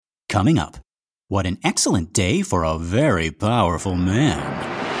Coming up, what an excellent day for a very powerful man.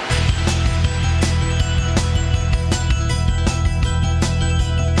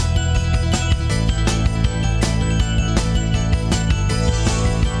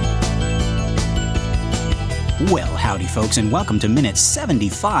 Well, howdy folks, and welcome to minute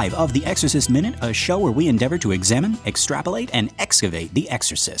 75 of The Exorcist Minute, a show where we endeavor to examine, extrapolate, and excavate The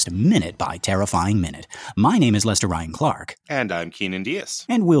Exorcist minute by terrifying minute. My name is Lester Ryan Clark. And I'm Keenan Diaz.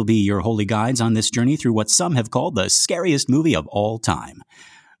 And we'll be your holy guides on this journey through what some have called the scariest movie of all time.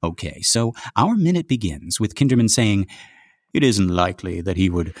 Okay, so our minute begins with Kinderman saying, "It isn't likely that he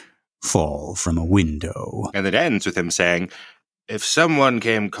would fall from a window." And it ends with him saying, "If someone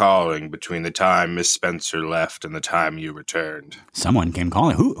came calling between the time Miss Spencer left and the time you returned." Someone came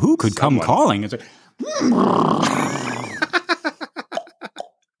calling? Who could come calling? It's like,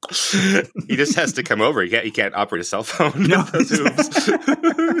 he just has to come over. He can't operate a cell phone. No.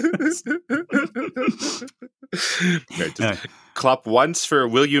 Right, just clap once for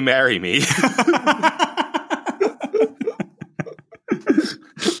 "Will you marry me?"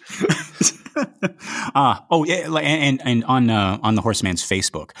 And on the Horseman's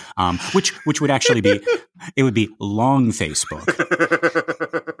Facebook, which would actually be, it would be long Facebook,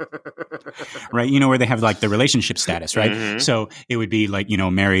 right? You know, where they have like the relationship status, right? Mm-hmm. So it would be like, you know,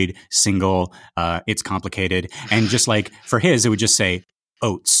 married, single, it's complicated, and just like for his, it would just say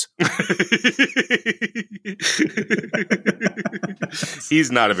oats.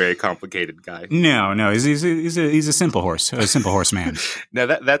 He's not a very complicated guy. No, he's a simple horseman. Now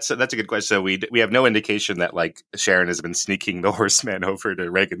that's a good question. So we have no indication that like Sharon has been sneaking the horseman over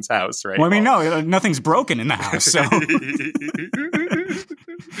to Reagan's house, right? Well, I mean, no, nothing's broken in the house, so and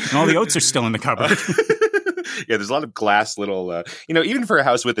all the oats are still in the cupboard. Yeah, there's a lot of glass little, even for a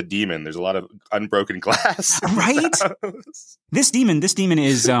house with a demon, there's a lot of unbroken glass. Right? This demon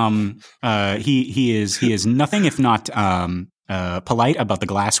is, he is nothing if not, polite about the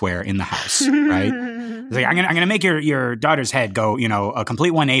glassware in the house, right? He's like, I'm gonna make your daughter's head go, a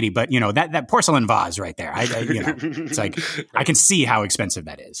complete 180, but that porcelain vase right there, it's like I can see how expensive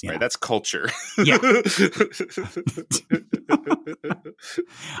that is. Right, that's culture. Yeah.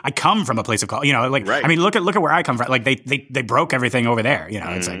 I come from a place of culture, right. I mean, look at where I come from. Like they broke everything over there.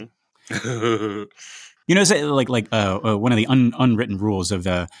 It's like. It's like one of the unwritten rules of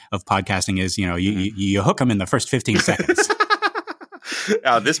podcasting is, you hook them in the first 15 seconds.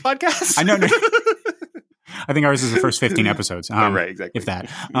 This podcast? I know. I think ours is the first 15 episodes. Right, exactly. If that.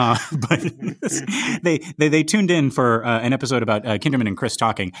 But they tuned in for an episode about Kinderman and Chris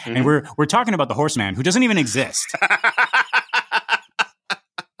talking, and we're talking about the Horseman, who doesn't even exist.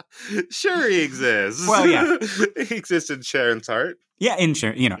 Sure, he exists. Well, yeah, he exists in Sharon's heart. Yeah, in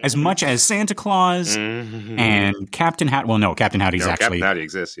Sharon, as much as Santa Claus and Captain Hat. Well, no, Captain Howdy's actually Captain Howdy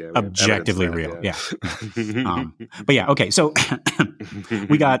exists. Yeah, objectively real. Yeah. But yeah, okay. So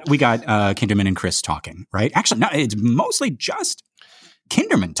we got Kinderman and Chris talking, right? Actually, no, it's mostly just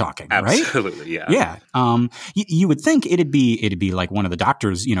Kinderman talking, right? Absolutely, yeah. Yeah. You would think it'd be like one of the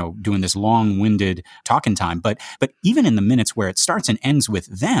doctors, doing this long-winded talking time, but even in the minutes where it starts and ends with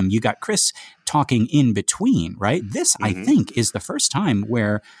them, you got Chris talking in between, right? This, I think, is the first time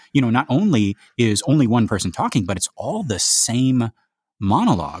where, not only is only one person talking, but it's all the same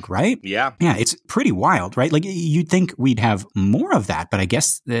monologue, right? Yeah. Yeah, it's pretty wild, right? Like you'd think we'd have more of that, but I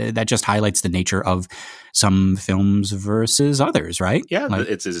guess that just highlights the nature of some films versus others, right? Yeah,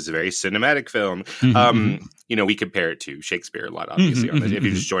 it's a very cinematic film. We compare it to Shakespeare a lot, obviously, if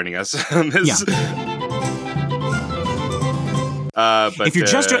you're just joining us on this. Yeah. But if you're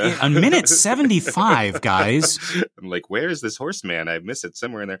just on minute 75, guys. I'm like, where is this horseman? I miss it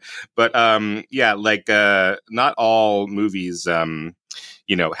somewhere in there. But not all movies,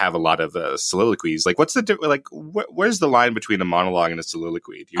 have a lot of soliloquies. Like, what's the where's the line between a monologue and a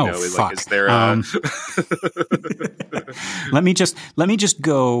soliloquy? Do you know? Fuck. Like, is there let me just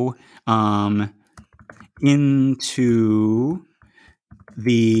go into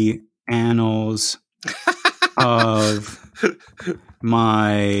the annals of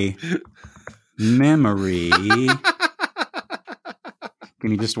my memory.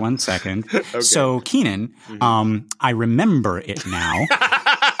 Give me just 1 second. Okay. So, Keenan, I remember it now.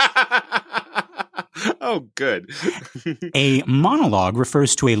 Oh, good. A monologue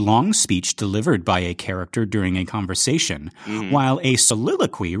refers to a long speech delivered by a character during a conversation, while a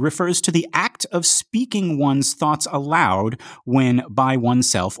soliloquy refers to the act of speaking one's thoughts aloud when by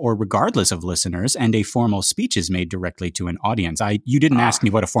oneself or regardless of listeners, and a formal speech is made directly to an audience. You didn't ask me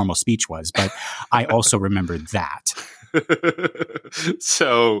what a formal speech was, but I also remembered that.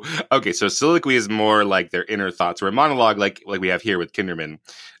 So soliloquy is more like their inner thoughts, where a monologue, like we have here with Kinderman,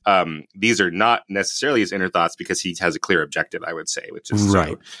 these are not necessarily his inner thoughts because he has a clear objective, I would say, which is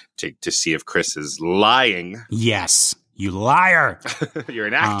to see if Chris is lying. Yes, you liar. You're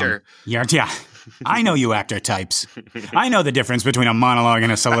an actor. Yeah. I know you actor types. I know the difference between a monologue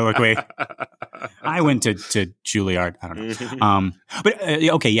and a soliloquy. I went to Juilliard. I don't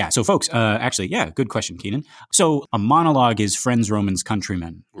know. Okay, yeah. So, folks, good question, Keenan. So, a monologue is Friends, Romans,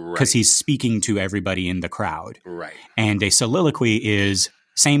 Countrymen, because he's speaking to everybody in the crowd. Right. And a soliloquy is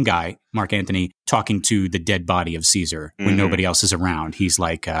same guy, Mark Antony, talking to the dead body of Caesar when nobody else is around. He's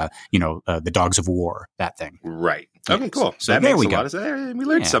like, the dogs of war, that thing. Right. Okay, cool. So that there makes we a go. lot of sense. We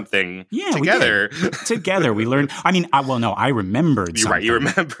learned something together. We did. Together we learned. I mean, I remembered something. You're right. You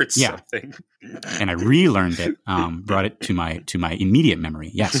remembered something. And I relearned it, brought it to my immediate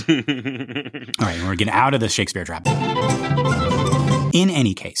memory. Yes. All right, we're getting out of the Shakespeare trap. In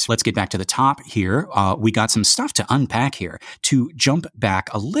any case, let's get back to the top here. We got some stuff to unpack here. To jump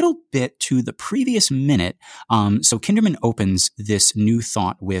back a little bit to the previous minute, so Kinderman opens this new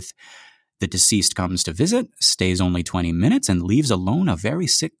thought with, the deceased comes to visit, stays only 20 minutes, and leaves alone a very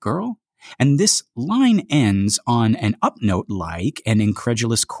sick girl. And this line ends on an up note like an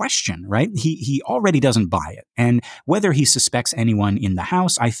incredulous question, right? He already doesn't buy it. And whether he suspects anyone in the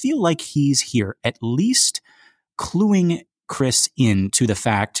house, I feel like he's here at least cluing Chris in to the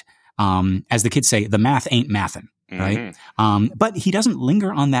fact, as the kids say, the math ain't mathin', right? But he doesn't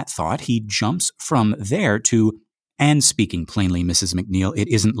linger on that thought. He jumps from there to, and speaking plainly, Mrs. McNeil, it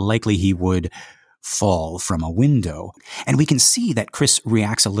isn't likely he would fall from a window. And we can see that Chris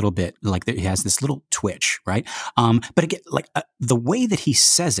reacts a little bit like he has this little twitch, right? But again, the way that he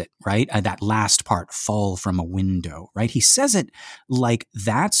says it, right? That last part, fall from a window, right? He says it like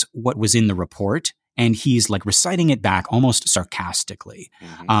that's what was in the report. And he's like reciting it back almost sarcastically,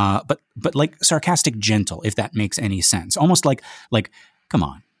 but like sarcastic gentle, if that makes any sense. Almost like, come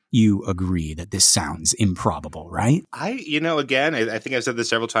on, you agree that this sounds improbable, right? I think I've said this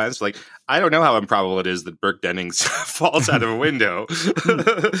several times. Like, I don't know how improbable it is that Burke Dennings falls out of a window.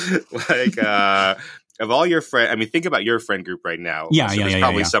 Of all your friends, I mean, think about your friend group right now. There's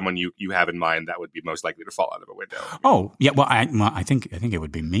probably someone you have in mind that would be most likely to fall out of a window. Oh, yeah. Well, I think it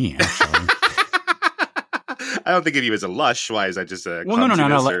would be me, actually. I don't think of you as a lush. Why is that just a clumsiness?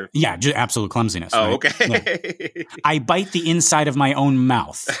 No. Or? Yeah, just absolute clumsiness. Oh, right? okay. Yeah. I bite the inside of my own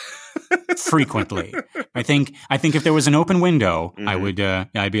mouth frequently. I think if there was an open window, I would.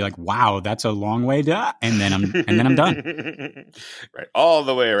 I'd be like, "Wow, that's a long way to," and then I'm done. Right, all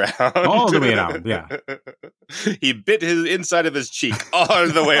the way around. All the way around. Yeah. He bit his inside of his cheek all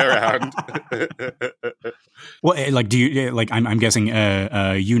the way around. Well, like, do you like? I'm guessing.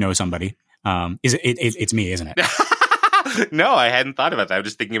 You know somebody. It's me, isn't it? No, I hadn't thought about that. I was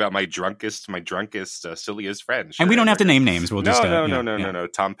just thinking about my drunkest, silliest friend. And we don't have to name names. We'll just no.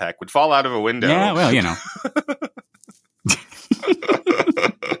 Tom Peck would fall out of a window. Yeah, well, you know.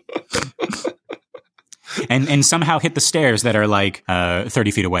 and somehow hit the stairs that are like 30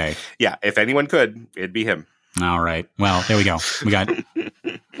 feet away. Yeah, if anyone could, it'd be him. All right. Well, there we go. We got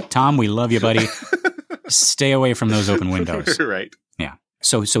Tom. We love you, buddy. Stay away from those open windows. Right. Yeah.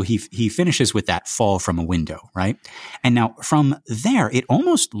 So he finishes with that fall from a window, right? And now from there, it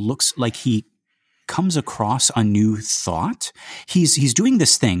almost looks like he comes across a new thought. He's doing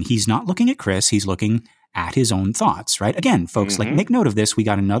this thing. He's not looking at Chris. He's looking at his own thoughts, right? Again, folks, like make note of this. We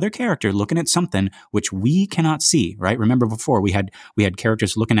got another character looking at something which we cannot see, right? Remember before we had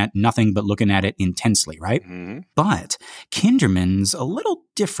characters looking at nothing but looking at it intensely, right? But Kinderman's a little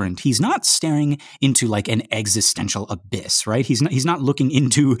different. He's not staring into like an existential abyss, right? He's not looking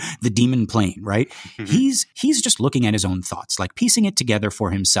into the demon plane, right? He's just looking at his own thoughts, like piecing it together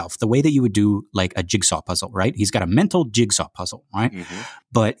for himself, the way that you would do like a jigsaw puzzle, right? He's got a mental jigsaw puzzle, right?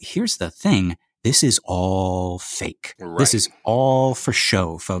 But here's the thing. This is all fake. Right. This is all for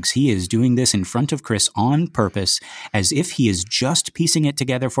show, folks. He is doing this in front of Chris on purpose, as if he is just piecing it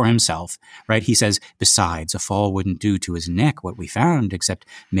together for himself, right? He says, besides, a fall wouldn't do to his neck what we found, except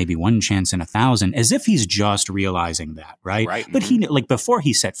maybe 1 chance in 1,000, as if he's just realizing that, right? But he, like, before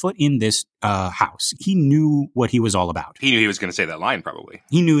he set foot in this house, he knew what he was all about. He knew he was going to say that line, probably.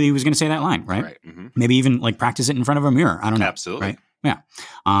 He knew he was going to say that line, right? Maybe even, like, practice it in front of a mirror. I don't know. Absolutely. Right? Yeah.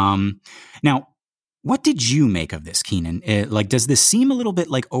 Now, what did you make of this, Keenan? Does this seem a little bit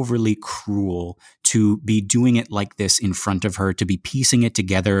like overly cruel to be doing it like this in front of her, to be piecing it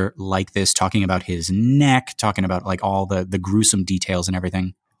together like this, talking about his neck, talking about like all the gruesome details and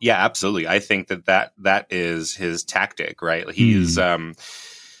everything? Yeah, absolutely. I think that is his tactic, right? He's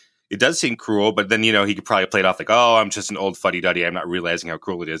it does seem cruel, but then, he could probably play it off like, oh, I'm just an old fuddy-duddy. I'm not realizing how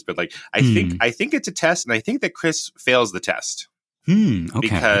cruel it is. But like, I think it's a test, and I think that Chris fails the test. Okay.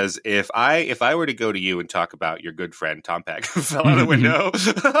 Because if I were to go to you and talk about your good friend Tom Peck who fell out of the window,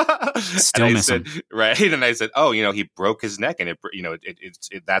 Still and I miss said, him. right, and I said, oh, he broke his neck, and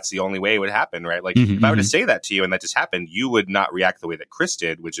that's the only way it would happen, right? Like if I were to say that to you and that just happened, you would not react the way that Chris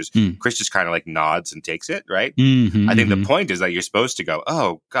did, which is Chris just kind of like nods and takes it, right? I think the point is that you're supposed to go,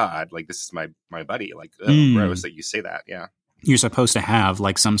 oh God, like this is my buddy, like gross that you say that, yeah. You're supposed to have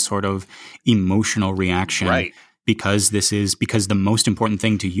like some sort of emotional reaction, right? Because the most important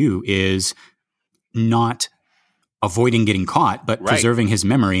thing to you is not avoiding getting caught, but preserving his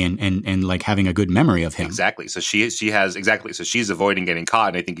memory and like having a good memory of him. Exactly. So so she's avoiding getting caught,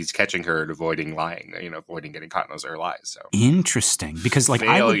 and I think he's catching her and avoiding lying, avoiding getting caught in those her lies. So interesting, because like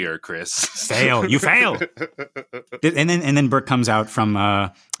Chris. You fail. And then Burke comes out from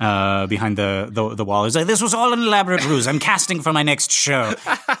behind the wall. He's like, this was all an elaborate ruse. I'm casting for my next show.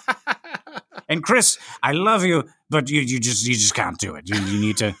 And Chris, I love you, but you just can't do it. You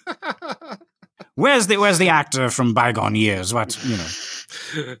need to. Where's the actor from bygone years?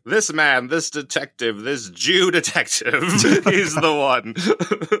 This man, this detective, this Jew detective is the one.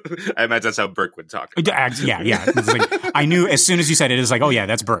 I imagine that's how Burke would talk. Yeah. It's like, I knew as soon as you said it, it's like, oh yeah,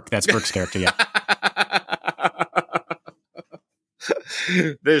 that's Burke. That's Burke's character. Yeah.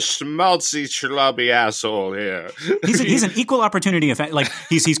 This schmaltzy schlubby asshole here. He's an equal opportunity offender. Like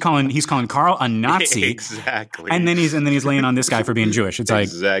he's calling Carl a Nazi. Exactly. And then he's laying on this guy for being Jewish. It's like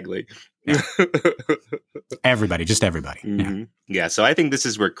exactly. Yeah. Everybody. Mm-hmm. Yeah. So I think this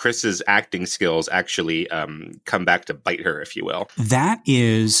is where Chris's acting skills actually come back to bite her, if you will. That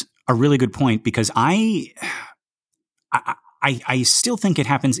is a really good point, because I still think it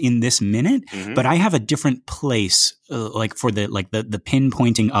happens in this minute, but I have a different place, like for the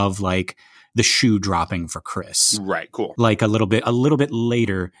pinpointing of like the shoe dropping for Chris. Right. Cool. Like a little bit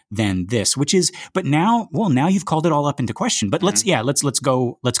later than this, which is, but now you've called it all up into question. But let's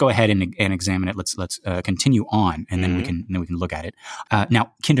go ahead and examine it. Let's continue on, and then we can look at it.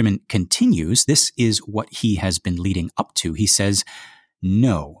 Now Kinderman continues. This is what he has been leading up to. He says,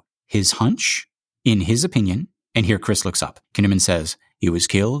 no, his hunch, in his opinion. And here Chris looks up. Kinderman says, he was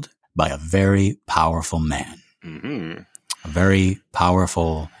killed by a very powerful man. A very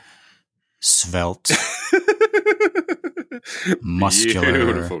powerful, svelte,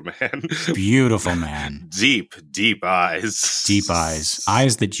 muscular, beautiful man. Deep eyes. Deep eyes.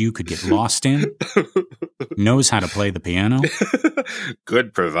 Eyes that you could get lost in. Knows how to play the piano.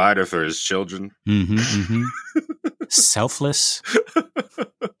 Good provider for his children. Selfless.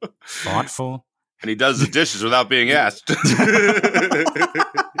 Thoughtful. And he does the dishes without being asked.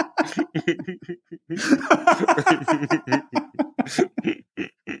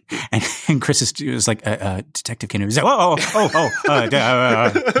 And Chris is like, Detective Kinderman. He's like,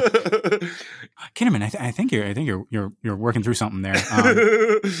 Kinderman, I think you're working through something there.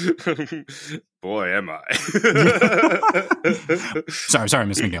 Boy, am I. Sorry,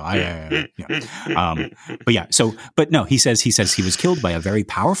 Miss McNeil. But no, he says he was killed by a very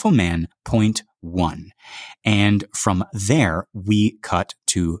powerful man. Point 1. And from there, we cut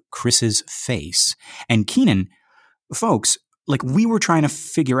to Chris's face. And Keenan, folks, like we were trying to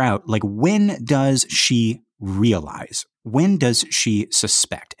figure out, like, when does she realize? When does she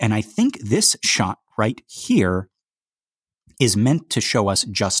suspect? And I think this shot right here is meant to show us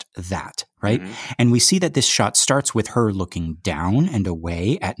just that, right? And we see that this shot starts with her looking down and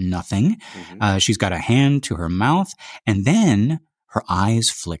away at nothing. She's got a hand to her mouth, and then her eyes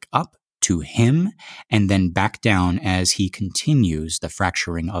flick up to him and then back down as he continues the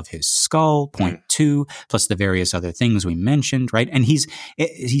fracturing of his skull, point 2, plus the various other things we mentioned, right? And he's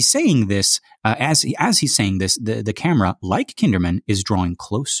saying this, as he's saying this, the camera, like Kinderman, is drawing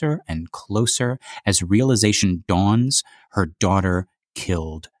closer and closer as realization dawns. Her daughter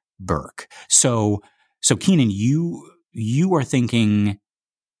killed Burke. So Keenan, you are thinking,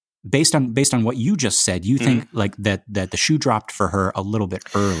 based on what you just said, you think like that the shoe dropped for her a little bit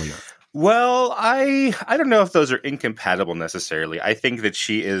earlier. Well, I don't know if those are incompatible necessarily. I think that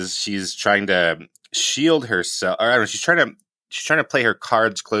she's trying to shield herself, or I don't know, she's trying to play her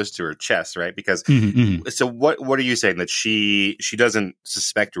cards close to her chest, right? Because so what are you saying, that she doesn't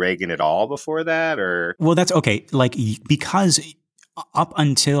suspect Reagan at all before that, or? Well, that's okay. Like, because up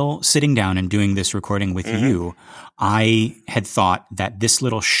until sitting down and doing this recording with you, I had thought that this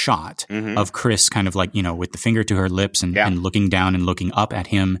little shot of Chris kind of like, with the finger to her lips and looking down and looking up at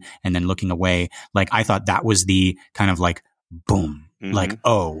him and then looking away, like I thought that was the kind of like boom, like,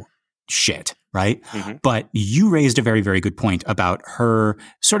 oh shit. right? But you raised a very, very good point about her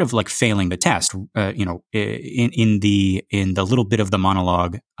sort of like failing the test, in the little bit of the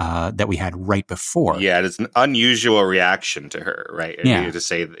monologue that we had right before. Yeah, it's an unusual reaction to her, right? Yeah. To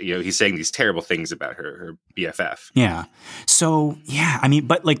say, he's saying these terrible things about her BFF. Yeah. So, yeah, I mean,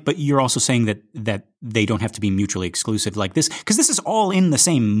 but you're also saying that they don't have to be mutually exclusive like this, because this is all in the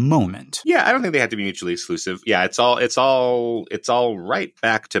same moment. Yeah, I don't think they have to be mutually exclusive. Yeah, it's all right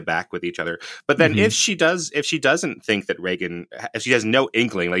back to back with each other. But then if she doesn't think that Regan, if she has no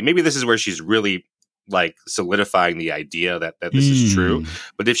inkling, like maybe this is where she's really like solidifying the idea that this is true.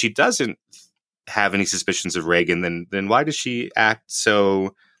 But if she doesn't have any suspicions of Regan, then why does she act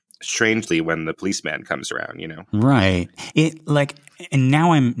so strangely when the policeman comes around, Right. It like, and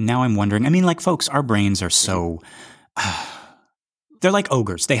now I'm wondering, I mean, like, folks, our brains are so, they're like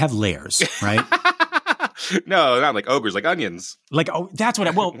ogres. They have layers, right? No, not like ogres, like onions. Like, that's what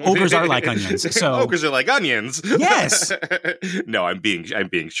ogres are like onions. So ogres are like onions. Yes. No, I'm being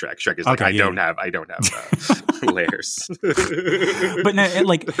Shrek. Shrek is like, I don't have layers. But no,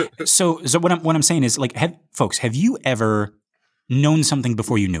 like, so what I'm saying is, like, have you ever known something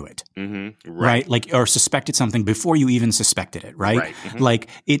before you knew it, right? Like, or suspected something before you even suspected it, right? Like,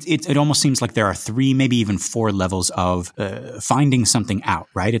 it almost seems like there are 3, maybe even 4 levels of finding something out,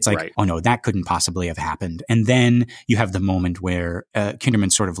 right? It's like, oh no, that couldn't possibly have happened. And then you have the moment where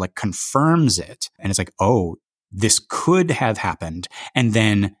Kinderman sort of like confirms it, and it's like, oh, this could have happened. And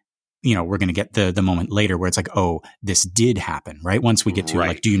then, we're going to get the moment later where it's like, oh, this did happen, right? Once we get to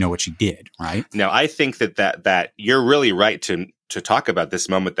like, do you know what she did, right? Now, I think that you're really right to talk about this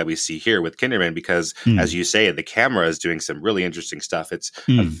moment that we see here with Kinderman, because as you say, the camera is doing some really interesting stuff. It's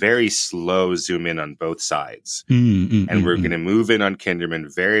a very slow zoom in on both sides. And we're going to move in on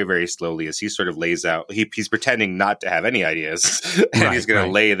Kinderman very, very slowly as he sort of lays out. He's pretending not to have any ideas, and he's going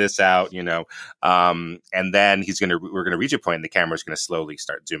to lay this out, and then we're going to reach a point and the camera's going to slowly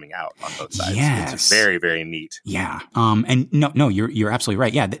start zooming out on both sides. Yes. It's very, very neat. Yeah. And no, you're absolutely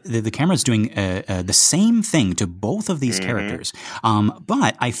right. Yeah. The camera's doing the same thing to both of these characters.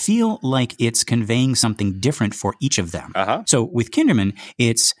 But I feel like it's conveying something different for each of them. So with Kinderman,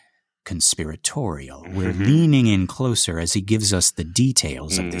 it's conspiratorial. We're leaning in closer as he gives us the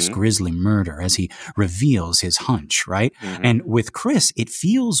details of this grisly murder, as he reveals his hunch, right? And with Chris, it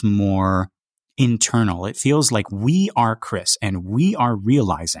feels more internal. It feels like we are Chris, and we are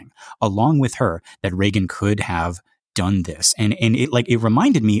realizing, along with her, that Regan could have done this. And it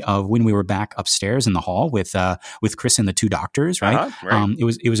reminded me of when we were back upstairs in the hall with Chris and the 2 doctors, right?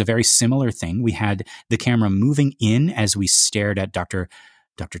 It was a very similar thing. We had the camera moving in as we stared at Dr.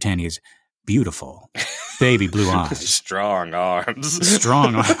 Tania's beautiful baby blue eyes. Strong arms.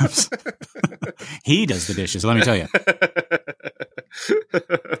 Strong arms. He does the dishes, let me tell you.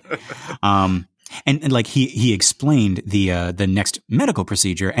 And like he explained the next medical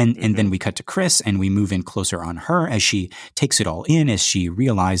procedure, and then we cut to Chris and we move in closer on her as she takes it all in, as she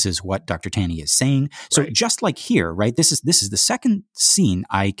realizes what Dr. Tania is saying. So just like here, right? This is the second scene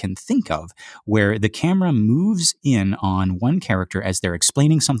I can think of where the camera moves in on one character as they're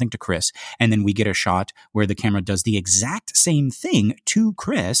explaining something to Chris, and then we get a shot where the camera does the exact same thing to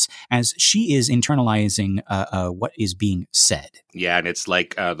Chris as she is internalizing what is being said. Yeah, and it's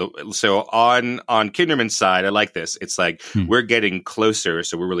like so on Kinderman's side, I like this. It's like we're getting closer,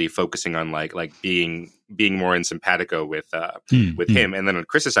 so we're really focusing on like being more in simpatico with him. And then on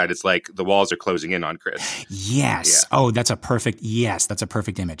Chris's side, it's like the walls are closing in on Chris. Yes. Yeah. Oh, that's a perfect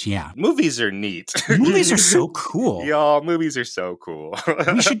image. Yeah. Movies are neat. Movies are so cool. Y'all, movies are so cool.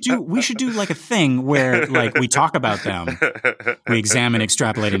 we should do like a thing where like we talk about them. We examine,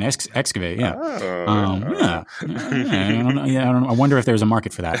 extrapolate, and excavate. Yeah. Yeah. I wonder if there's a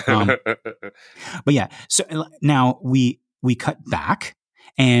market for that. But yeah. So now we cut back.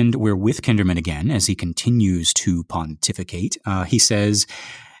 And we're with Kinderman again as he continues to pontificate. He says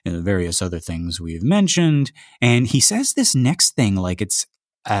various other things we've mentioned. And he says this next thing like it's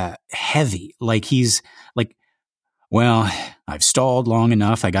heavy. Like he's like, well, I've stalled long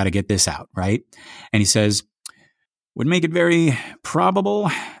enough. I got to get this out, right? And he says, would make it very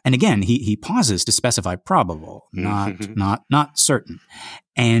probable. And again, he pauses to specify probable, not certain.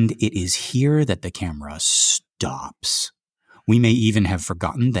 And it is here that the camera stops. We may even have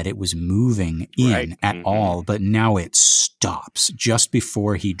forgotten that it was moving in at all, but now it stops just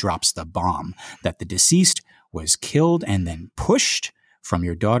before he drops the bomb that the deceased was killed and then pushed from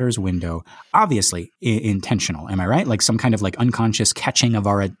your daughter's window. Obviously intentional. Am I right? Like some kind of like unconscious catching of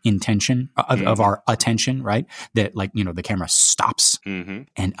our intention, of our attention, right? That like, the camera stops. Mm-hmm.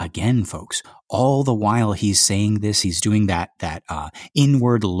 And again, folks, all the while he's saying this, he's doing that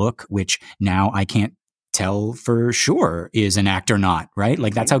inward look, which now I can't tell for sure is an act or not, right?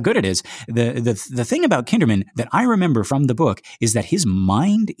 Like that's how good it is. The thing about Kinderman that I remember from the book is that his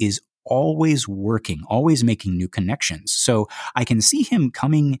mind is always working, always making new connections. So I can see him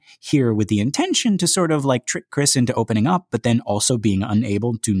coming here with the intention to sort of like trick Chris into opening up, but then also being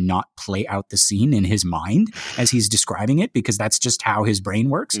unable to not play out the scene in his mind as he's describing it, because that's just how his brain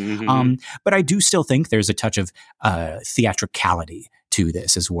works. Mm-hmm. But I do still think there's a touch of theatricality to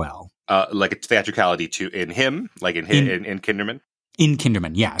this as well. Like a theatricality in him, like in Kinderman? In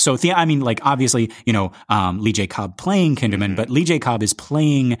Kinderman, yeah. So, obviously, Lee J. Cobb playing Kinderman, but Lee J. Cobb is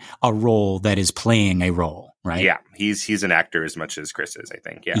playing a role that is playing a role, right? Yeah, he's an actor as much as Chris is, I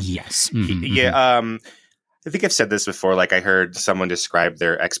think, yeah. Yes. I think I've said this before. Like I heard someone describe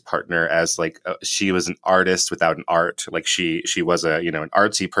their ex-partner as like she was an artist without an art. Like she was a an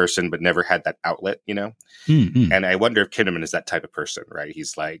artsy person, but never had that outlet. Mm-hmm. And I wonder if Kinderman is that type of person, right?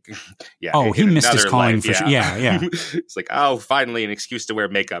 He's like, yeah. Oh, he missed his calling for sure. Yeah. It's like, oh, finally an excuse to wear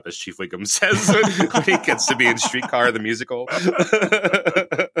makeup, as Chief Wiggum says when he gets to be in Streetcar the Musical.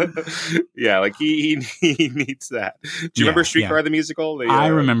 Yeah, like he needs that. Do you remember Streetcar the Musical? I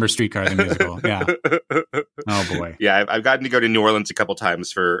remember Streetcar the Musical. Yeah. Oh boy. Yeah, I've gotten to go to New Orleans a couple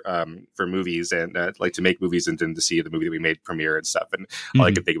times for movies and like to make movies and then to see the movie that we made premiere and stuff. And all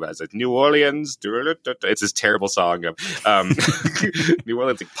I can think about is like New Orleans. It's this terrible song of New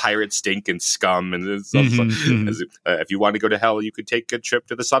Orleans, like pirate stink and scum. And it's also, if you want to go to hell, you could take a trip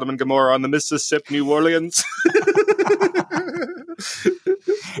to the Sodom and Gomorrah on the Mississippi, New Orleans.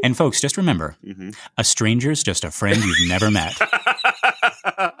 And folks, just remember, a stranger's just a friend you've never met.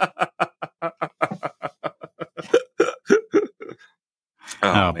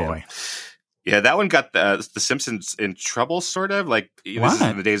 Oh boy. Yeah, that one got the Simpsons in trouble, sort of. Like, this is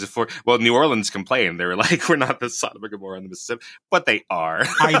in the days before. Well, New Orleans complained. They were like, we're not the Sodom and Gomorrah in the Mississippi. But they are.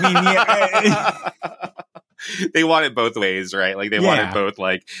 I mean, they want it both ways, right? Like, they want it both,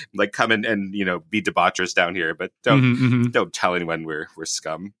 like come in and, be debaucherous down here. But don't tell anyone we're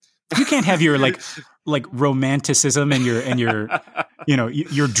scum. You can't have your, like romanticism and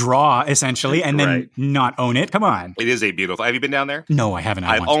your draw essentially, and then not own it. Come on. It is a beautiful. Have you been down there? No, I haven't.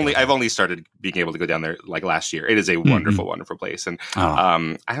 I've only started being able to go down there like last year. It is a wonderful, wonderful place. And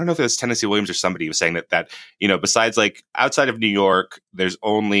I don't know if it was Tennessee Williams or somebody who was saying that besides like outside of New York, there's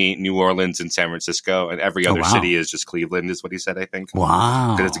only New Orleans and San Francisco, and every other city is just Cleveland, is what he said. I think.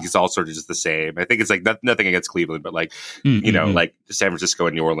 Wow. Because it's all sort of just the same. I think it's like nothing against Cleveland, but like like San Francisco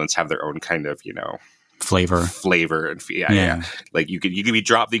and New Orleans have their own kind of flavor and yeah. Like you could be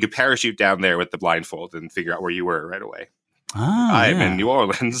dropped, you could parachute down there with the blindfold and figure out where you were right away. I'm in New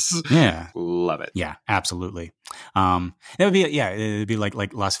Orleans. Yeah, love it. Yeah, absolutely. That would be it'd be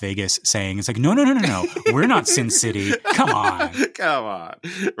like Las Vegas saying it's like no, we're not Sin City. Come on.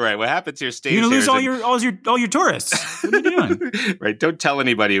 Right, what happens here stays. You're gonna lose all your tourists. What are you doing? Right, don't tell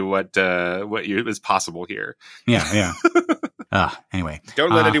anybody what is possible here. Yeah. Anyway,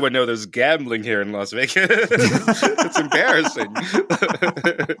 don't let anyone know there's gambling here in Las Vegas. It's embarrassing.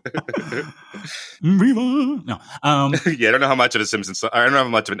 No. Yeah, I don't know how much of a Simpsons song, I don't know how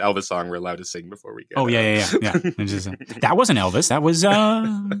much of an Elvis song we're allowed to sing before we get. Oh yeah. That wasn't Elvis. That was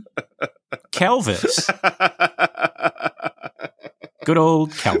Kelvis. Good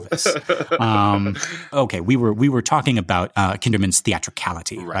old Kelvis. Okay, we were talking about Kinderman's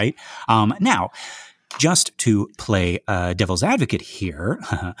theatricality, right? Now, just to play devil's advocate here,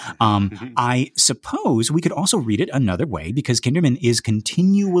 I suppose we could also read it another way, because Kinderman is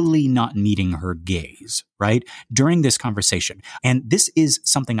continually not meeting her gaze, right, during this conversation. And this is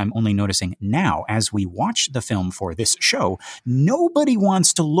something I'm only noticing now as we watch the film for this show. Nobody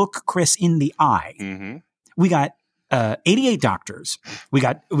wants to look Chris in the eye. Mm-hmm. We got 88 doctors. We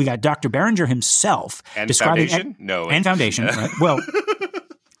got Dr. Barringer himself and describing Foundation. And Foundation. Right? Well,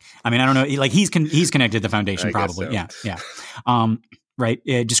 I mean, I don't know. Like he's connected to the Foundation, probably. So. Yeah. Right.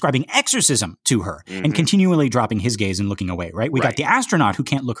 Describing exorcism to her and continually dropping his gaze and looking away. Right. We got the astronaut who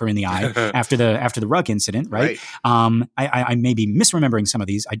can't look her in the eye after the rug incident. Right. I may be misremembering some of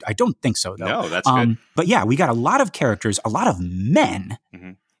these. I don't think so though. No, that's good. But yeah, we got a lot of characters, a lot of men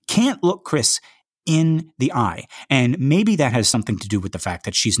can't look Chris in the eye. And maybe that has something to do with the fact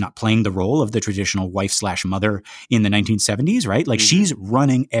that she's not playing the role of the traditional wife/mother in the 1970s, right? Like she's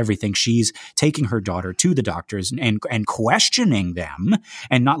running everything. She's taking her daughter to the doctors and questioning them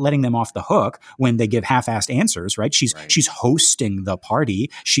and not letting them off the hook when they give half-assed answers, right? She's hosting the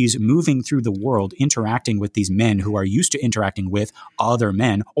party. She's moving through the world, interacting with these men who are used to interacting with other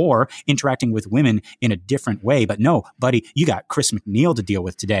men or interacting with women in a different way. But no, buddy, you got Chris McNeil to deal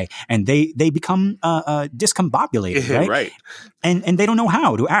with today. And they become discombobulated, right? Right. And they don't know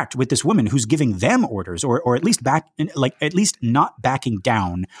how to act with this woman who's giving them orders, or at least at least not backing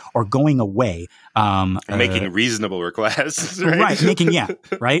down or going away, making reasonable requests, right?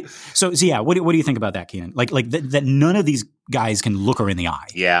 Right. So yeah, what do you think about that, Keenan? Like that none of these guys can look her in the eye.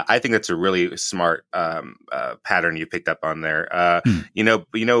 Yeah, I think that's a really smart pattern you picked up on there. You know,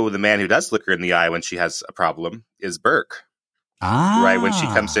 the man who does look her in the eye when she has a problem is Burke. Right, when she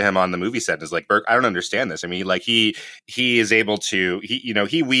comes to him on the movie set and is like, Burke, I don't understand this. I mean, like he is able to,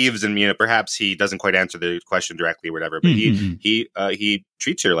 he weaves and, perhaps he doesn't quite answer the question directly or whatever, but he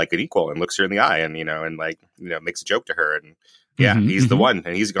treats her like an equal and looks her in the eye and, makes a joke to her. And he's the one,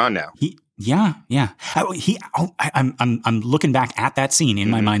 and he's gone now. I'm looking back at that scene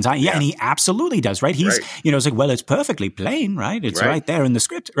in my mind's eye. Yeah, and he absolutely does, right? He's, it's like, well, it's perfectly plain, right? It's right there in the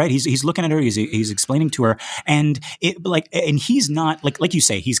script, right? He's looking at her, he's explaining to her, and and he's not like you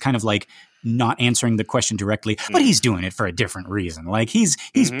say, he's kind of like not answering the question directly, but he's doing it for a different reason. Like he's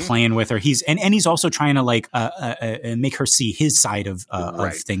playing with her. He's also trying to make her see his side of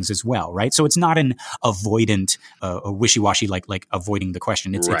things as well, right? So it's not an avoidant, a wishy-washy like avoiding the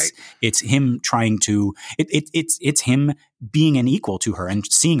question. It's him trying to. It's him being an equal to her and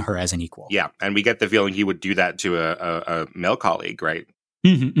seeing her as an equal. Yeah, and we get the feeling he would do that to a male colleague, right?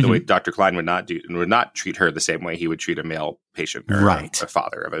 The way Dr. Klein would not treat her the same way he would treat a male patient or a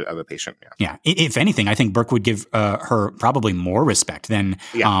father of a patient. Yeah. If anything, I think Burke would give her probably more respect than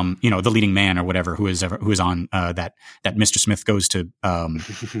the leading man or whatever who is on that Mr. Smith Goes to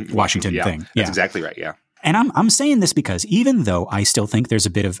Washington thing. That's exactly right. Yeah. And I'm saying this because even though I still think there's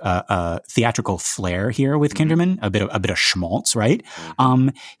a bit of theatrical flair here with Kinderman, a bit of schmaltz, right?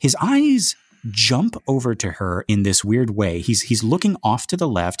 His eyes jump over to her in this weird way. He's looking off to the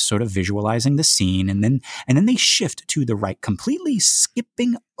left, sort of visualizing the scene, and then they shift to the right, completely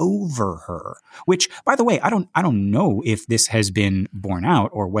skipping over her. Which, by the way, I don't know if this has been borne out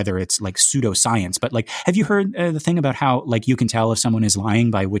or whether it's like pseudoscience. But like, have you heard the thing about how like you can tell if someone is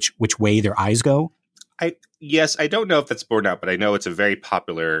lying by which way their eyes go? Yes, I don't know if that's borne out, but I know it's a very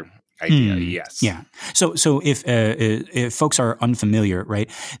popular idea. Yes. Yeah. So if folks are unfamiliar,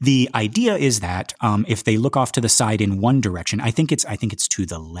 right, the idea is that if they look off to the side in one direction, I think it's to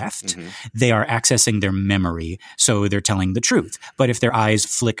the left, they are accessing their memory, so they're telling the truth. But if their eyes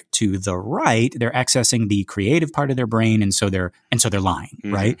flick to the right, they're accessing the creative part of their brain, and so they're lying,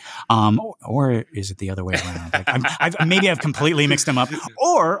 right? Or is it the other way around? Like maybe I've completely mixed them up,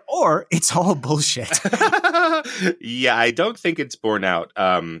 or it's all bullshit. Yeah, I don't think it's borne out.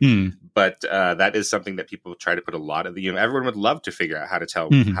 But that is something that people try to put a lot of everyone would love to figure out how to tell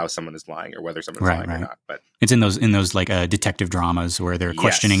how someone is lying or whether someone's lying or not. But it's in those like detective dramas where they're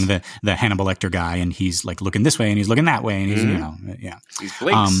questioning the Hannibal Lecter guy, and he's like looking this way and he's looking that way, and he's he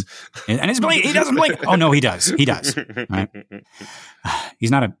blinks and he doesn't blink. Oh no, he does. Right?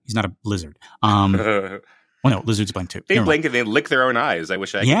 He's not a lizard. Well, no, lizards blink too. They blink and they lick their own eyes. I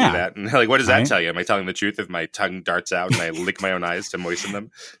wish I could do that. And like, what does that tell you? Am I telling the truth if my tongue darts out and I lick my own eyes to moisten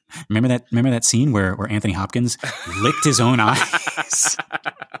them? Remember that scene where Anthony Hopkins licked his own eyes?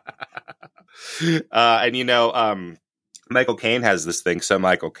 And Michael Caine has this thing. So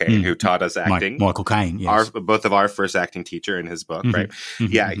Michael Caine, who taught us acting, Michael Caine, yes. both of our first acting teacher in his book, right?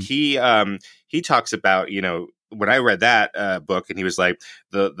 Yeah, he talks about when I read that book, and he was like,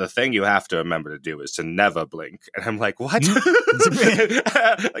 the thing you have to remember to do is to never blink. And I'm like, what?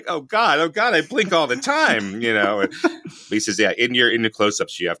 Like, oh God, I blink all the time, But he says, yeah, in your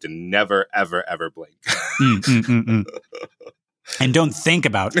close-ups, you have to never, ever, ever blink. And don't think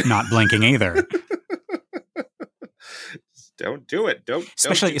about not blinking either. Don't do it.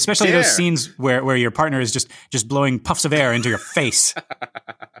 Especially those scenes where your partner is just blowing puffs of air into your face.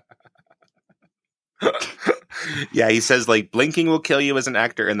 Yeah, he says like blinking will kill you as an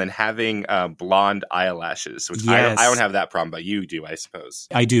actor, and then having blonde eyelashes. Which I don't have that problem, but you do, I suppose.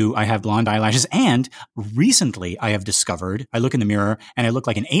 I do. I have blonde eyelashes, and recently I have discovered I look in the mirror and I look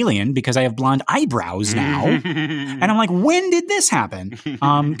like an alien because I have blonde eyebrows now, and I'm like, when did this happen?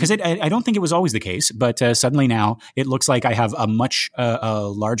 Because I don't think it was always the case, but suddenly now it looks like I have a much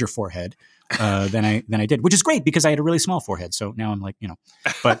larger forehead. than I did, which is great because I had a really small forehead. So now I'm like,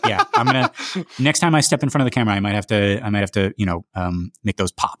 but yeah, I'm gonna next time I step in front of the camera, I might have to make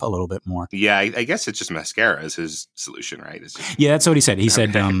those pop a little bit more. Yeah, I guess it's just mascara is his solution, right? Yeah, that's what he said. He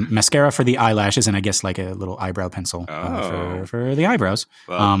said mascara for the eyelashes, and I guess like a little eyebrow pencil for the eyebrows.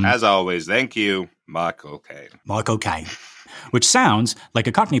 Well, as always, thank you, Michael Caine. Michael Caine. Which sounds like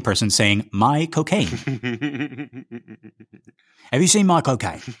a Cockney person saying, my cocaine. Have you seen my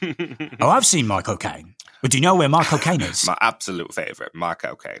cocaine? Oh, I've seen my cocaine. But do you know where my cocaine is? My absolute favorite, my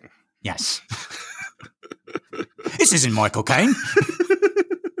cocaine. Yes. This isn't my cocaine.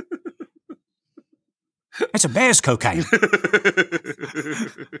 It's a bear's cocaine.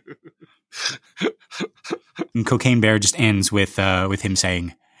 And Cocaine Bear just ends with him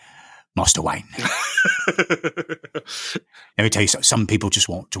saying, Master Wayne. Let me tell you something. Some people just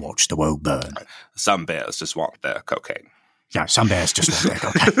want to watch the world burn. Some bears just want their cocaine. Yeah, some bears just want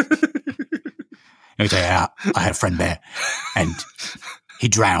their cocaine. Let me tell you, I had a friend bear, and he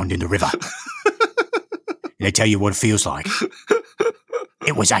drowned in the river. They tell you what it feels like.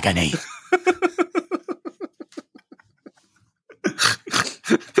 It was agony.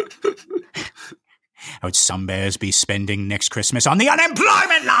 How would some bears be spending next Christmas on the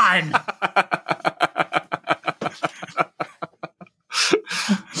unemployment line?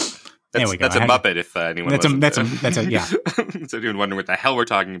 That's a Muppet. If anyone, that's a yeah. So anyone wondering what the hell we're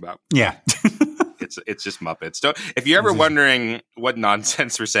talking about? Yeah, it's just Muppets. So if you're ever wondering what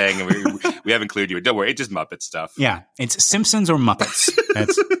nonsense we're saying, and we haven't clued you in, don't worry. It's just Muppet stuff. Yeah, it's Simpsons or Muppets.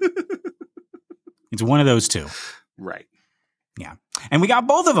 It's one of those two. Right. Yeah. And we got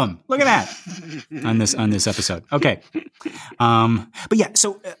both of them. Look at that on this episode. Okay. But yeah,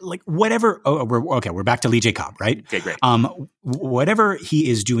 so like whatever. We're back to Lee J. Cobb, right? Okay, great. Whatever he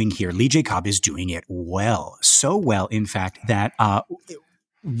is doing here, Lee J. Cobb is doing it well. So well, in fact, that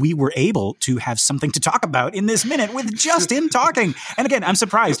we were able to have something to talk about in this minute with just him talking. And again, I'm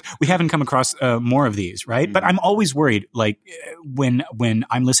surprised we haven't come across more of these, right? Mm-hmm. But I'm always worried, like when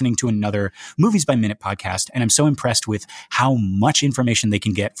I'm listening to another Movies by Minute podcast, and I'm so impressed with how much information they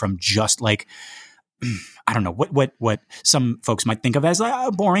can get from just like, I don't know, what some folks might think of as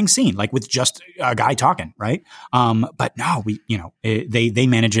a boring scene, like with just a guy talking, right? But no, they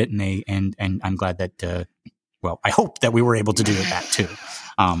manage it, and I'm glad that. Well, I hope that we were able to do that too.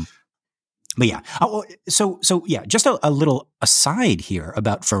 But yeah, so yeah, just a little aside here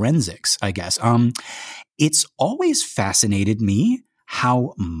about forensics, I guess. It's always fascinated me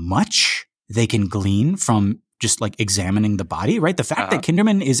how much they can glean from just like examining the body, right? The fact that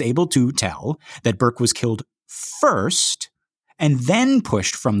Kinderman is able to tell that Burke was killed first and then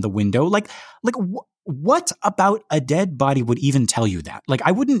pushed from the window, what about a dead body would even tell you that? Like,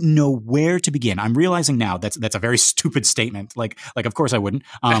 I wouldn't know where to begin. I'm realizing now that's a very stupid statement. Like of course I wouldn't.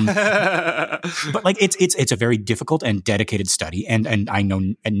 But like, it's a very difficult and dedicated study, and I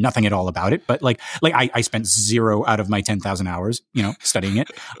know nothing at all about it. But like I spent 0 out of my 10,000 hours, studying it.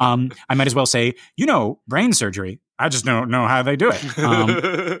 I might as well say, brain surgery. I just don't know how they do it.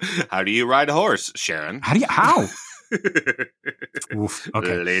 How do you ride a horse, Sharon? How? Oof,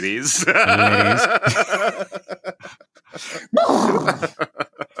 okay. Ladies.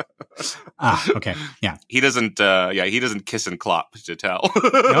 Okay. Yeah. He doesn't kiss and clop to tell.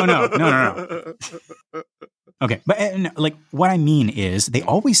 No. Okay. But like what I mean is they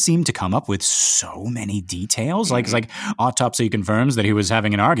always seem to come up with so many details. Like, it's like autopsy confirms that he was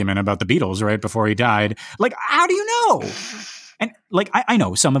having an argument about the Beatles right before he died. Like, how do you know? And like, I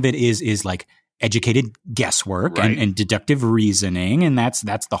know some of it is like educated guesswork, right, and deductive reasoning. And that's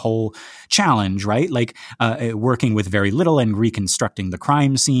the whole challenge, right? Like working with very little and reconstructing the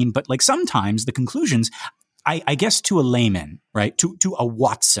crime scene. But like sometimes the conclusions, I guess to a layman, right? To a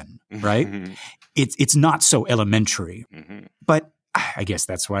Watson, right? Mm-hmm. It's not so elementary, but I guess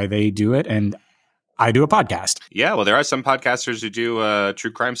that's why they do it. And I do a podcast. Yeah, well, there are some podcasters who do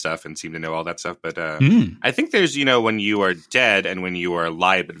true crime stuff and seem to know all that stuff. But I think there's, when you are dead and when you are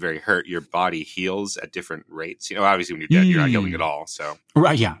alive but very hurt, your body heals at different rates. Obviously when you're dead, you're not healing at all. So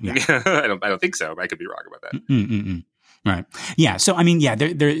right, yeah. I don't think so. I could be wrong about that. Right. Yeah. So I mean, yeah,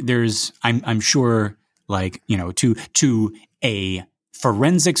 there's I'm sure like to a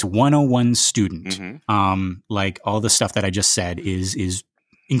forensics 101 student, like all the stuff that I just said is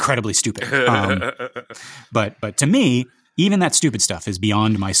incredibly stupid. But to me, even that stupid stuff is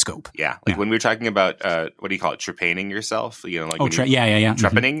beyond my scope. Yeah. When we were talking about, what do you call it? Trepanning yourself? Yeah.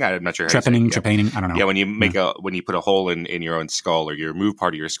 Trepanning? I'm not sure how trepanning. I don't know. Yeah. When you when you put a hole in your own skull, or you remove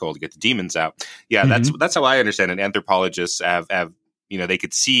part of your skull to get the demons out. Yeah. That's how I understand it. Anthropologists have they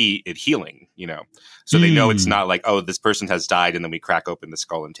could see it healing, so they know it's not like, oh, this person has died and then we crack open the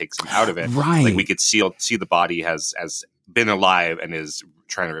skull and take some out of it. Right. Like we could see the body has been alive and is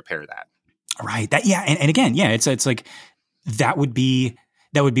trying to repair that. Right. That, yeah. And again, yeah, it's like, that would be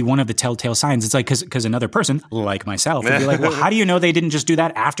one of the telltale signs. It's like, cause another person like myself would be like, well, how do you know they didn't just do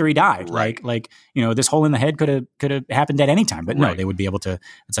that after he died? Right. Like, this hole in the head could have happened at any time, but no, Right. they would be able to,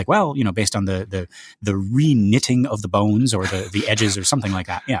 it's like, well, based on the re-knitting of the bones or the edges or something like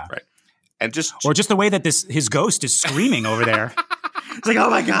that. Yeah. Right. And just the way that his ghost is screaming over there. It's like, oh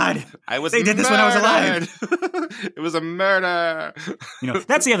my God, they did this when I was alive. It was a murder.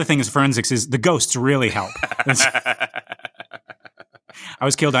 That's the other thing is forensics is the ghosts really help. I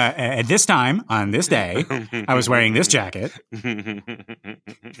was killed at this time on this day. I was wearing this jacket.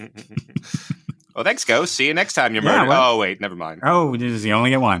 Well, thanks, ghost. See you next time you're murdered. Well, oh, wait, never mind. Oh, you only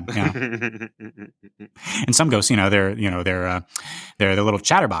get one. Yeah. And some ghosts, they're the little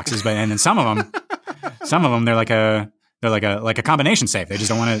chatterboxes, but and then some of them, they're like a combination safe. They just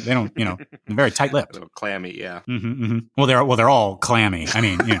don't want to. They don't. They're very tight-lipped. A little clammy, yeah. Mm-hmm, mm-hmm. Well, they're all clammy. I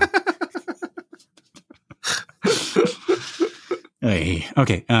mean,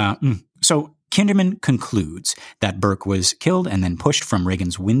 Okay. So Kinderman concludes that Burke was killed and then pushed from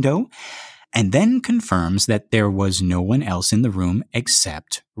Reagan's window, and then confirms that there was no one else in the room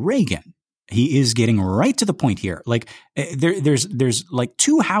except Reagan. He is getting right to the point here. Like there's like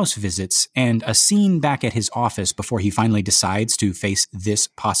 2 house visits and a scene back at his office before he finally decides to face this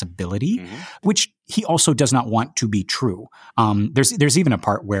possibility, which he also does not want to be true. There's even a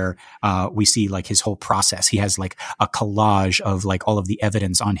part where we see like his whole process. He has like a collage of like all of the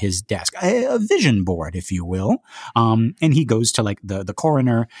evidence on his desk, a vision board, if you will. And he goes to like the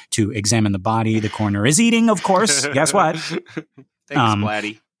coroner to examine the body. The coroner is eating, of course. Guess what? Thanks,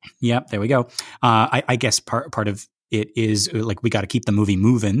 Blatty. Yep, there we go. I guess part of it is like we got to keep the movie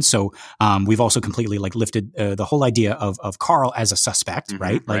moving. So we've also completely like lifted the whole idea of Carl as a suspect,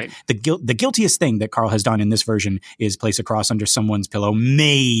 right? Like the guiltiest thing that Carl has done in this version is place a cross under someone's pillow,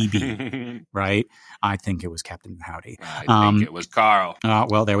 maybe, right? I think it was Captain Howdy. I think it was Carl.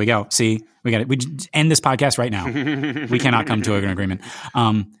 Well, there we go. See, we end this podcast right now. We cannot come to an agreement.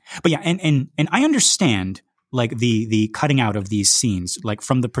 But yeah, and I understand like the cutting out of these scenes, like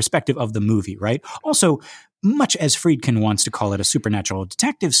from the perspective of the movie, right? Also, much as Friedkin wants to call it a supernatural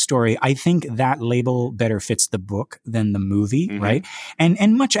detective story, I think that label better fits the book than the movie, right?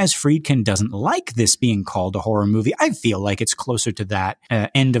 And much as Friedkin doesn't like this being called a horror movie, I feel like it's closer to that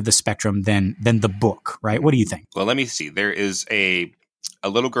end of the spectrum than the book, right? What do you think? Well, let me see. There is a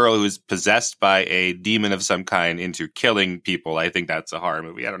little girl who is possessed by a demon of some kind into killing people. I think that's a horror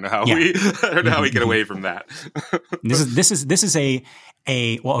movie. I don't know how we get away from that. This is a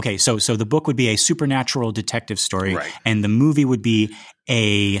well, okay. So the book would be a supernatural detective story, right. And the movie would be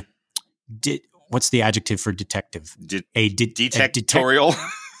what's the adjective for detective? Detectorial.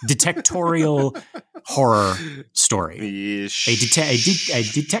 Detectorial horror story. Yeesh. A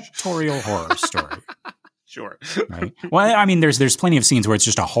detectorial horror story. Sure. Right. Well, I mean, there's plenty of scenes where it's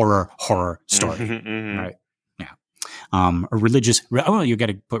just a horror story. Right. Yeah. A religious. Oh, you got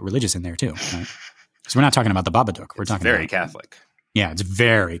to put religious in there too. Right? So we're not talking about the Babadook. We're talking very about Catholic. Yeah, it's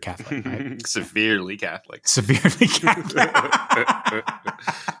very Catholic. Right? Severely Catholic. Severely Catholic.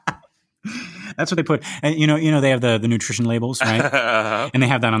 That's what they put. And you know, they have the nutrition labels, right? And they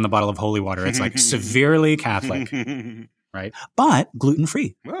have that on the bottle of holy water. It's like severely Catholic. Right, but gluten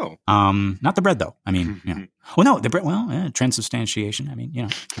free. Oh, not the bread though. I mean, well, no, the bread. Well, transubstantiation. I mean,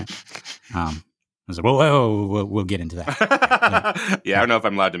 I was like, we'll get into that. Yeah, I don't know if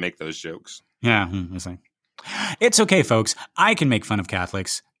I'm allowed to make those jokes. Yeah, it's okay, folks. I can make fun of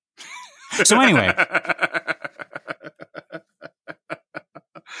Catholics. So anyway,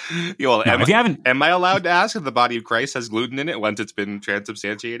 well, if you haven't, am I allowed to ask if the body of Christ has gluten in it once it's been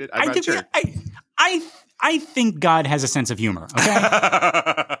transubstantiated? I'm not sure. I think God has a sense of humor. Okay,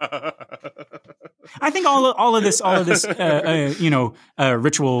 I think all of this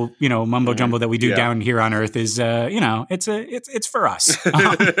ritual mumbo jumbo that we do down here on Earth is it's for us.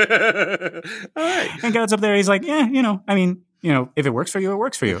 All right. And God's up there. He's like, I mean, if it works for you, it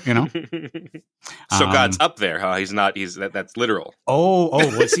works for you. So God's up there, huh? He's not. That's literal.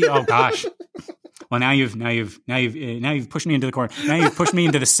 Let's see. Oh gosh. Well, now you've pushed me into the corner. Now you've pushed me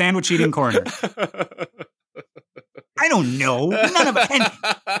into the sandwich eating corner. I don't know. None of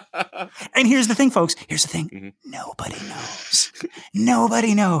it. And here's the thing, folks. Here's the thing. Mm-hmm. Nobody knows.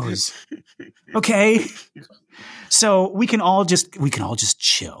 Nobody knows. Okay. So we can all just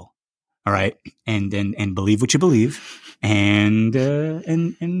chill. All right. And believe what you believe. And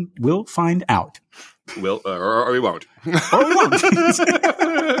we'll find out. Will or we won't. Or we won't.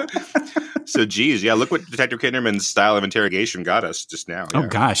 So, geez, yeah, look what Detective Kinderman's style of interrogation got us just now. Oh,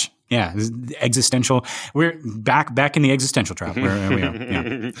 gosh. Yeah. This is existential. We're back in the existential trap. Where we are.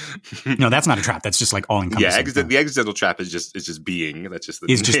 Yeah. No, that's not a trap. That's just like all encompassing. Yeah, the existential trap is just being. That's just the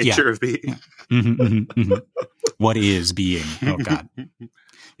nature of being. Yeah. What is being? Oh, God.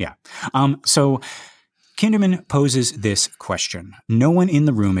 Yeah. So Kinderman poses this question. No one in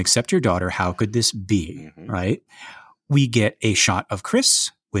the room except your daughter. How could this be? Right? We get a shot of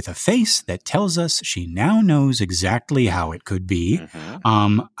Chris with a face that tells us she now knows exactly how it could be.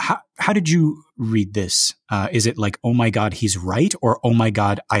 How did you read this? Is it like, oh my God, he's right? Or, oh my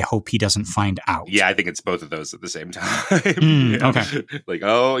God, I hope he doesn't find out? Yeah, I think it's both of those at the same time. Okay. Like,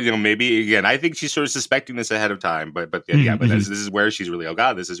 oh, maybe, again, I think she's sort of suspecting this ahead of time. But this is where she's really, oh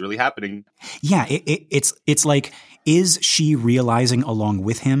God, this is really happening. Yeah, it's like, is she realizing along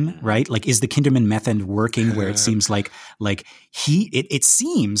with him, right? Like, is the Kinderman method working where it seems like it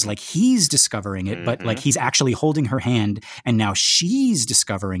seems like he's discovering it, but like he's actually holding her hand and now she's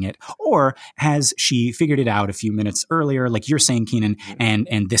discovering it? Or has she figured it out a few minutes earlier, like you're saying, Keenan,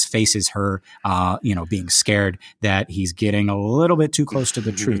 and this face is her, being scared that he's getting a little bit too close to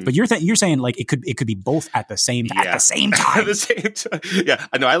the truth. But you're saying like it could be both at the same time. At the same time. At the same time. Yeah,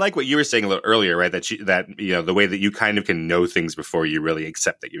 I know. I like what you were saying a little earlier, right? That the way that you kind of can know things before you really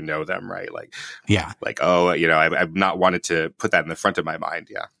accept that you know them, right? Like, yeah, like, oh, I've not wanted to put that in the front of my mind.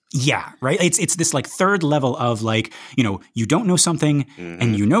 Yeah. Yeah, right. It's this like third level of like, you don't know something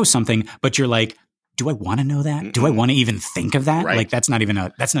and you know something, but you're like, do I want to know that? Do I want to even think of that? Right. Like that's not even a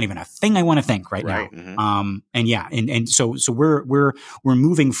thing I want to think right now. And yeah, and so we're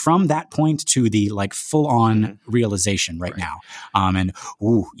moving from that point to the like full on realization right now.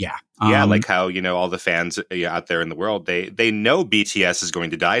 Yeah, like how all the fans out there in the world, they know BTS is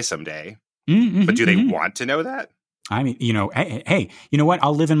going to die someday, but do they want to know that? I mean, hey, you know what?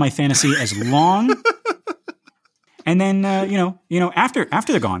 I'll live in my fantasy as long, and then after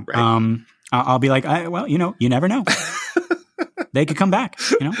they're gone, right. I'll be like, you never know. They could come back.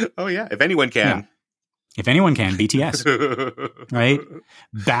 Oh yeah, if anyone can. Yeah. If anyone can, BTS, right?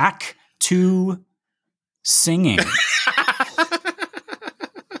 Back to singing.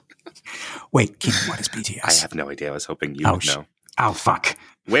 Wait, Keenan, what is BTS? I have no idea. I was hoping you would know. Oh, fuck.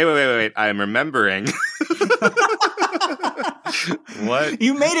 Wait. I'm remembering. What?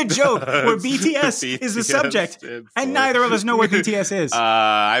 You made a joke where BTS is the subject, and neither of us know what BTS is.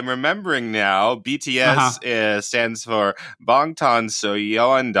 I'm remembering now. BTS stands for Bangtan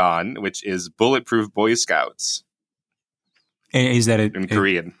Soyeondan, which is Bulletproof Boy Scouts. Is that in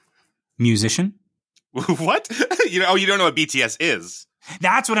Korean? Musician? What? You don't know what BTS is?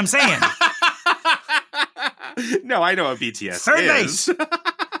 That's what I'm saying. No, I know what BTS Third base.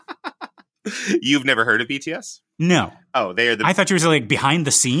 You've never heard of BTS? No. Oh, they are I thought you were like behind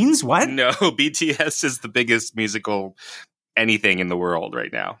the scenes. What? No, BTS is the biggest musical anything in the world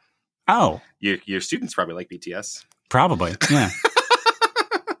right now. Oh, your students probably like BTS. Probably, yeah.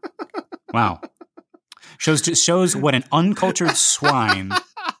 Wow. Shows what an uncultured swine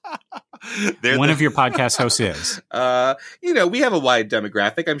one of your podcast hosts is. We have a wide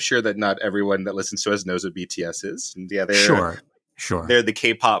demographic. I'm sure that not everyone that listens to us knows what BTS is. And yeah, Sure. They're the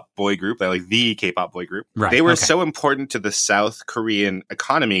K-pop boy group. They're like the K-pop boy group. Right. They were so important to the South Korean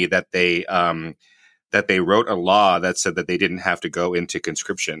economy that they wrote a law that said that they didn't have to go into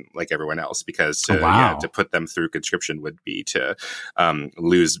conscription like everyone else, because to put them through conscription would be to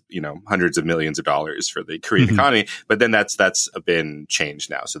lose hundreds of millions of dollars for the Korean economy. But then that's been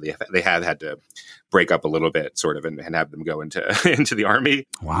changed now. So they have had to break up a little bit, sort of, and have them go into the army.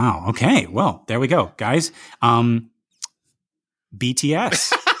 Wow. Okay. Well, there we go, guys.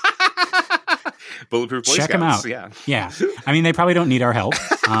 BTS. Bulletproof Boy Check Scouts. them out. Yeah. I mean, they probably don't need our help.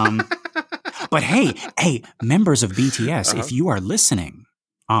 But hey, members of BTS, if you are listening,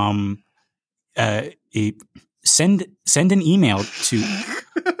 send an email to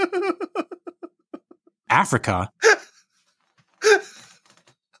Africa.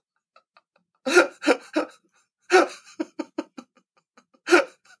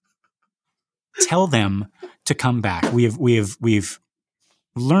 Tell them to come back. We've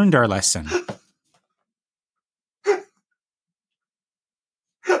learned our lesson.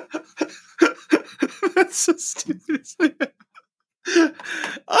 That's so stupid.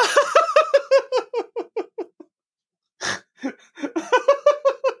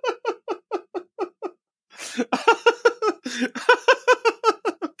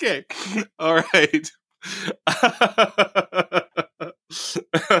 Okay. All right.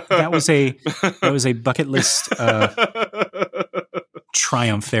 That was a bucket list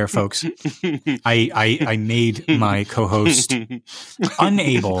triumph there, folks. I made my co-host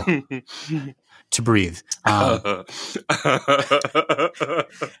unable to breathe. And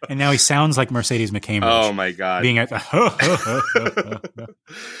now he sounds like Mercedes McCambridge. Oh my God. Being at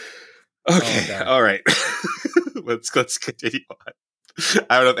Okay. All right. let's continue on.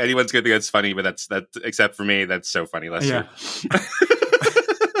 I don't know if anyone's going to think that's funny, but that's except for me, that's so funny, Lester.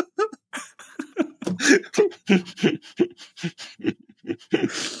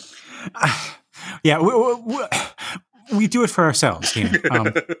 Yeah. We do it for ourselves, Tina.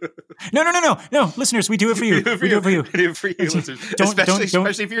 No, listeners, we do it for you. We do it for you. We do it for you, listeners.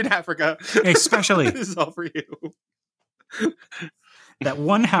 Especially if you're in Africa. Especially. This is all for you. That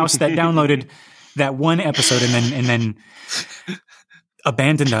one house that downloaded that one episode and then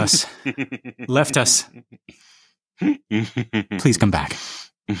abandoned us, left us. Please come back.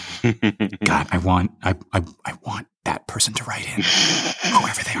 God, I want that person to write in,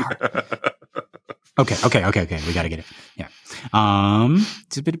 whoever they are. Okay. We got to get it. Yeah. Oh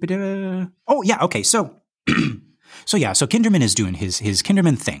yeah. Okay. So Kinderman is doing his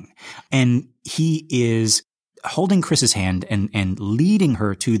Kinderman thing, and he is holding Chris's hand and leading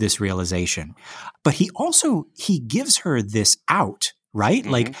her to this realization. But he gives her this out, right?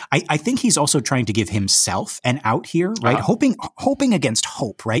 Mm-hmm. Like, I think he's also trying to give himself an out here, right? Hoping against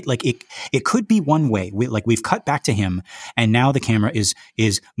hope, right? Like it could be one way. We've cut back to him, and now the camera is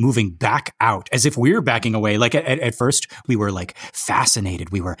moving back out as if we're backing away. Like at first we were like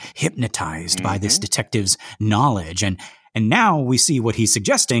fascinated. We were hypnotized by this detective's knowledge, and now we see what he's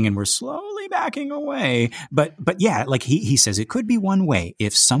suggesting, and we're slowly backing away. But yeah, like he says, it could be one way.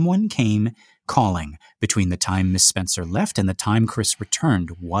 If someone came calling between the time Miss Spencer left and the time Chris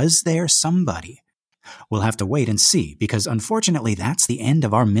returned, was there somebody? We'll have to wait and see, because unfortunately, that's the end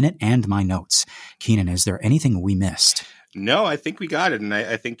of our minute and my notes. Keenan, is there anything we missed? No, I think we got it, and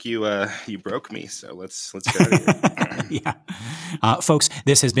I think you broke me. So let's go. Yeah, folks,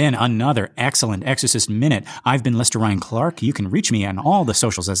 this has been another excellent Exorcist Minute. I've been Lester Ryan Clark. You can reach me on all the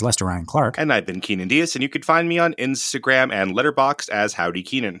socials as Lester Ryan Clark, and I've been Keenan Diaz, and you can find me on Instagram and Letterboxd as Howdy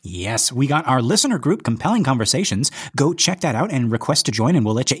Keenan. Yes, we got our listener group, Compelling Conversations. Go check that out and request to join, and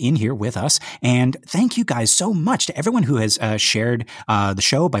we'll let you in here with us. And thank you guys so much to everyone who has shared the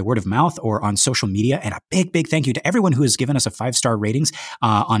show by word of mouth or on social media, and a big thank you to everyone who has given us a 5-star ratings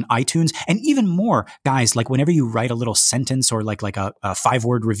on iTunes, and even more, guys. Like whenever you write a little sentence or like a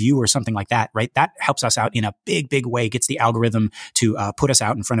 5-word review or something like that, right? That helps us out in a big way. Gets the algorithm to put us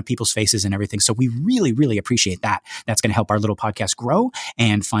out in front of people's faces and everything. So we really appreciate that. That's going to help our little podcast grow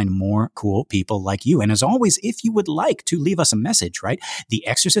and find more cool people like you. And as always, if you would like to leave us a message, right?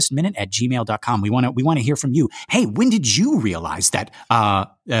 theexorcistminute@gmail.com. We want to hear from you. Hey, when did you realize that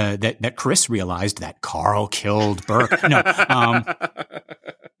that Chris realized that Carl killed Burke? No.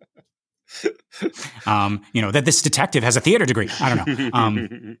 That this detective has a theater degree. I don't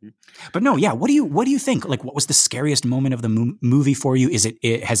know. But no, yeah. What do you think? Like, what was the scariest moment of the movie for you?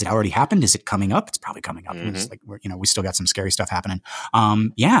 Has it already happened? Is it coming up? It's probably coming up. Mm-hmm. It's like we still got some scary stuff happening.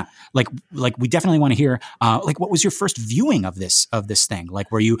 Yeah. Like we definitely want to hear. What was your first viewing of this thing?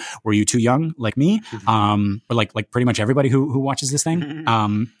 Like, were you too young, like me? Or like pretty much everybody who watches this thing.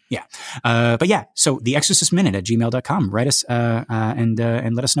 Yeah. But yeah. So theexorcistminute@gmail.com. Write us and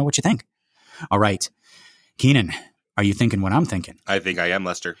let us know what you think. All right. Keenan, are you thinking what I'm thinking? I think I am,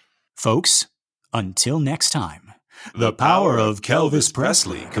 Lester. Folks, until next time, the power of Elvis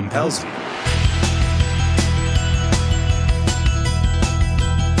Presley compels you.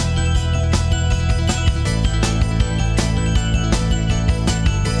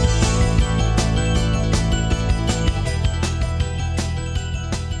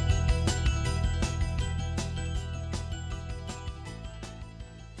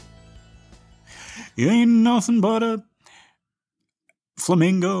 You ain't nothing but a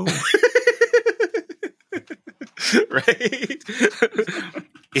flamingo. Right?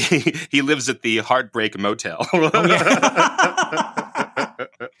 He lives at the Heartbreak Motel. Oh,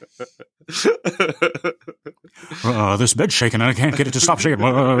 yeah. This bed's shaking and I can't get it to stop shaking.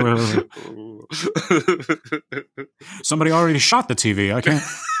 Somebody already shot the TV. I can't.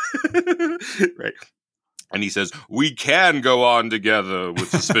 Right. And he says, we can go on together with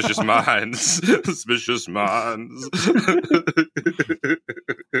Suspicious Minds. Suspicious Minds.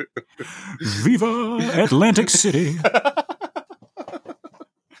 Viva Atlantic City.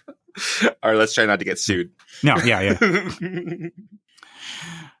 All right, let's try not to get sued. No, yeah.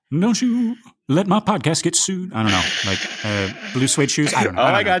 Don't you let my podcast get sued. I don't know. Like blue suede shoes. I don't know.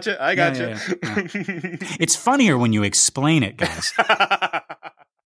 I got you. Yeah. It's funnier when you explain it, guys.